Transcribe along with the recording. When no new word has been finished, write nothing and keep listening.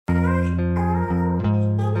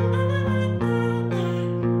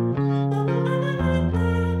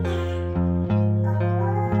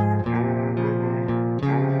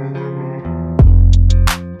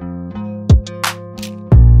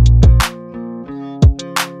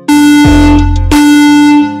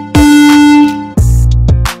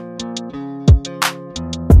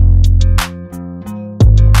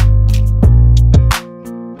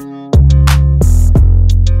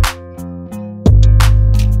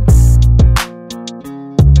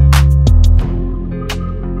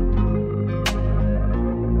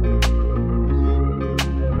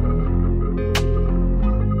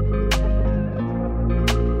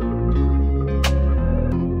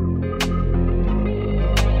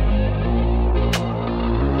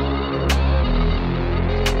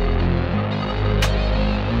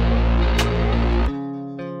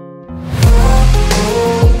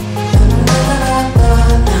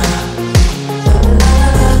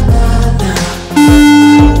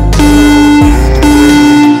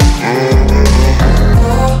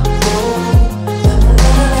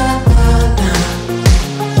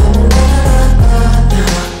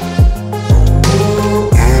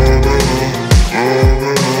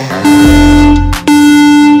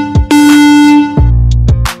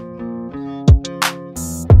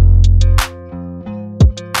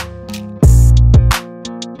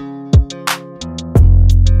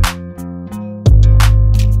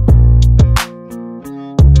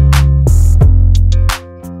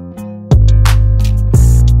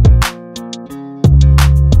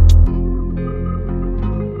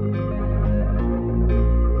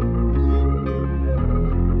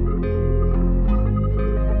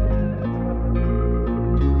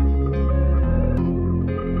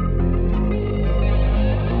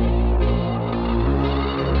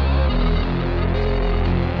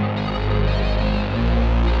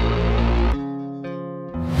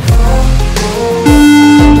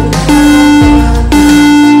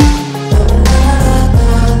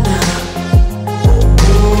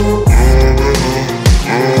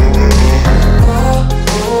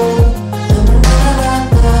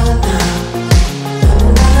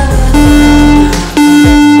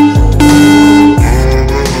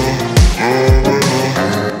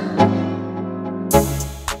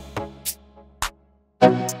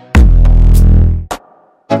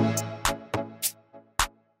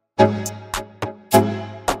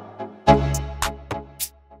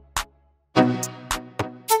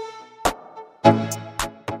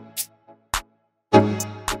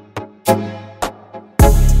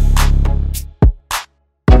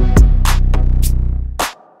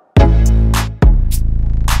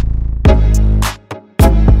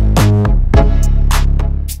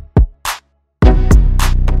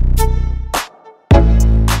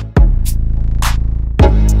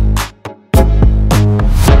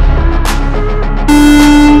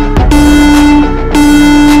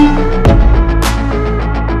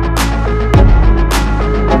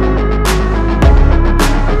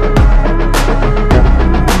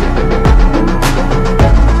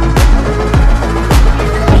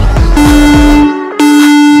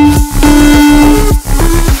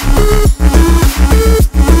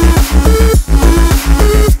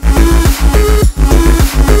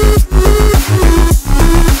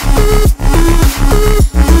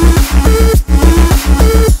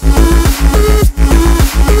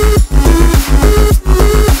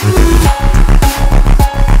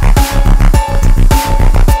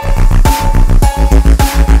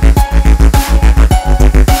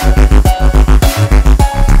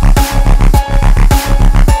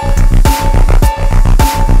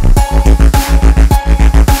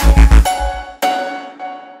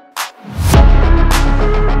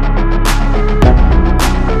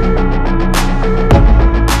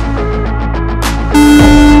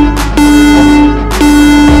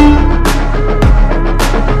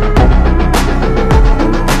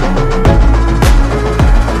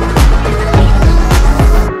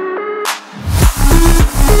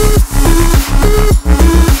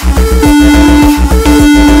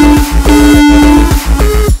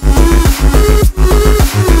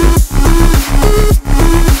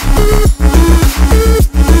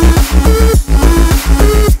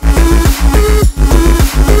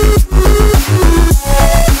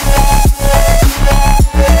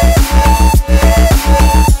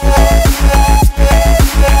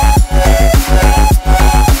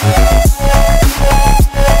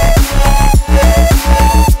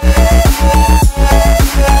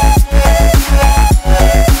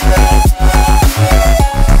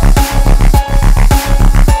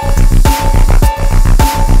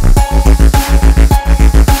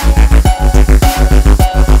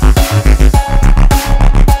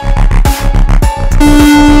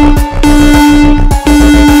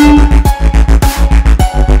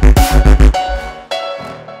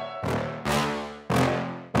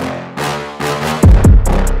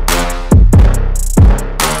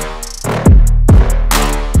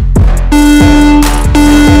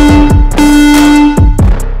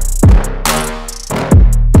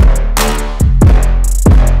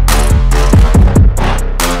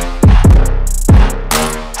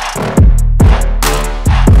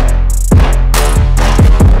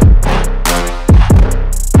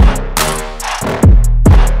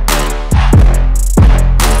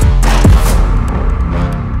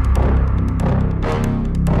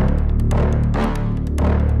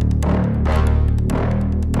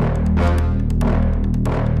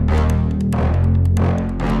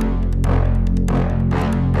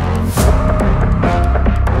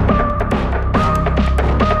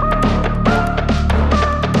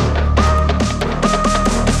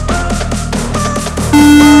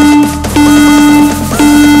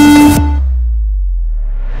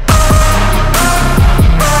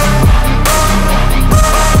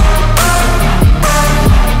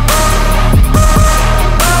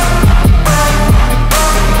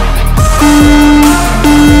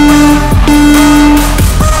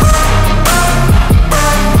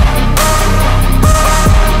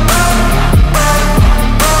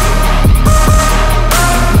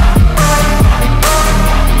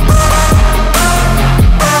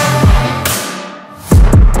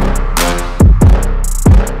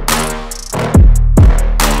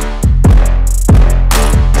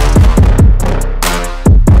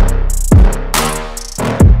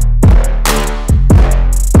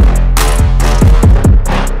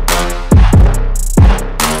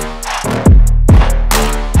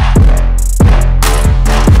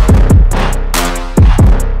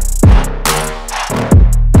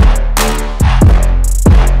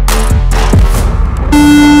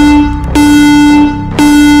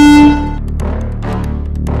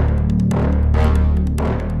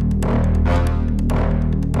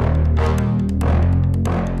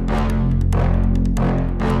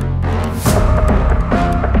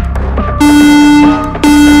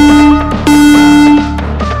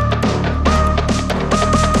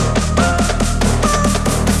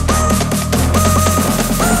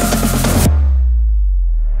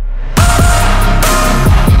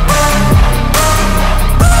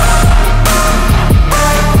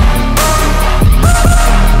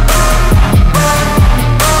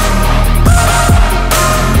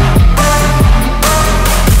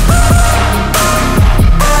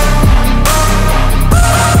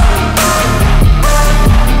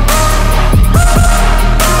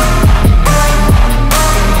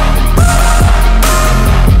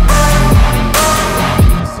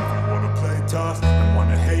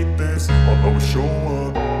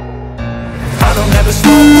never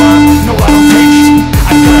slow up, no I don't take shit.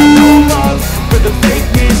 I got no love for the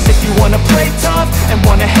fakeness. If you wanna play tough and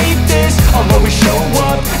wanna hate this, I'll always show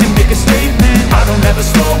up and make a statement. I don't ever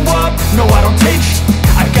slow up, no I don't take shit.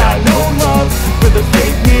 I got no love for the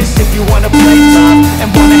fakeness. If you wanna play tough and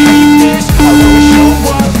wanna hate this, I'll always show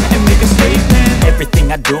up and make a statement.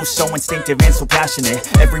 Everything I do so instinctive and so passionate.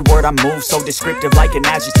 Every word I move so descriptive like an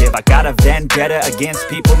adjective. I got a vendetta against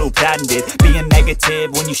people who patented being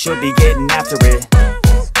negative when you should be getting after it.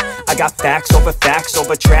 I got facts over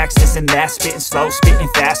tracks, this and that. Spitting slow, spitting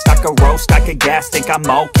fast, I could roast, I could gas. Think I'm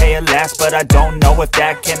okay at last, but I don't know if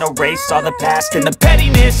that can erase all the past. And the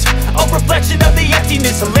pettiness, a reflection of the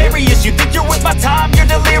emptiness. Hilarious, you think you're worth my time, you're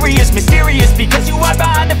delirious. Mysterious, because you hide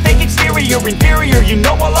behind a fake exterior. Inferior, you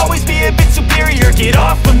know I'll always be a bit superior. Get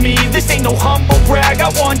off of me, this ain't no humble brag.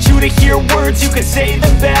 I want you to hear words, you can say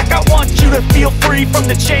them back. I want you to feel free from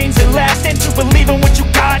the chains that last, and to believe in what you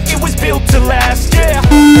got, it was built to last, yeah.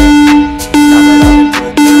 Now that I've been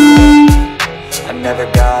put through, I never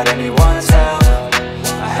got anyone's help.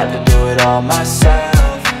 I had to do it all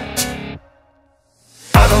myself.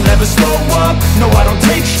 I don't ever slow up, no I don't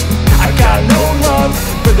take shit. I got no love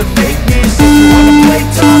for the fakeness. If you wanna play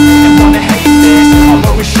tough and wanna hate this, I'll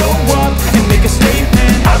always show up and make a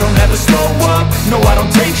statement. I don't ever slow up, no I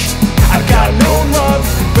don't take shit. I got no love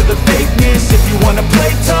for the fakeness. If you wanna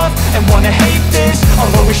play tough and wanna hate this,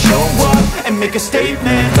 I'll always show up and make a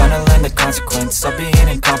statement. Gonna learn the consequence of being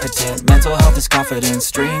incompetent. Mental health is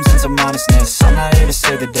confidence, dreams and some honestness. I'm not here to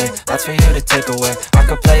save the day, that's for you to take away. I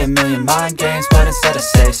could play a million mind games, but instead I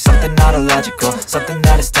say something not illogical, something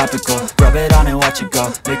that is topical. Rub it on and watch it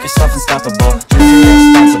go, make yourself unstoppable. Dreams are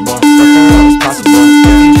irresponsible, but they're always possible.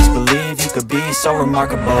 If you just believe, you could be so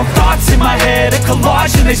remarkable. Thoughts in my head, a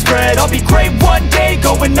collage and they spread. I'll be great one day,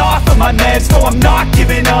 going off of my meds. No, I'm not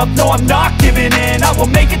giving up, no, I'm not giving in. I will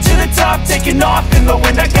make it to the top, taking off in the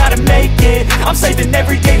wind. I gotta make it, I'm saving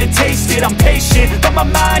every day to taste it. I'm patient, but my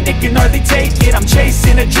mind, it can hardly take it. I'm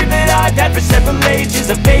chasing a dream that I've had for several ages.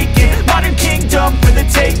 A vacant, modern kingdom for the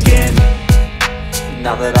taking.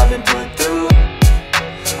 Now that I've been put through,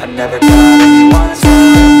 I never got anyone's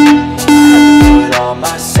help. I had to do it all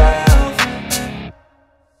myself.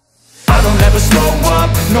 I don't ever slow up,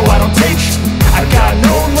 no I don't take shit. I got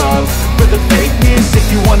no love for the fakeness. If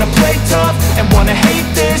you wanna play tough and wanna hate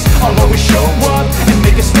this, I'll always show up and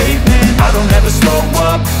make a statement. I don't ever slow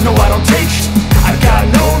up, no I don't take shit. I got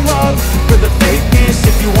no love for the fakeness.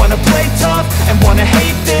 If you wanna play tough and wanna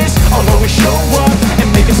hate this, I'll always show up and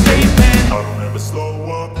make a statement. I don't ever slow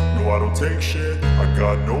up, no I don't take shit. I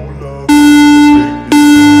got no love for the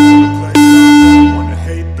fakeness. If you wanna play tough, wanna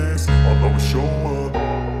hate this, I'll always show up.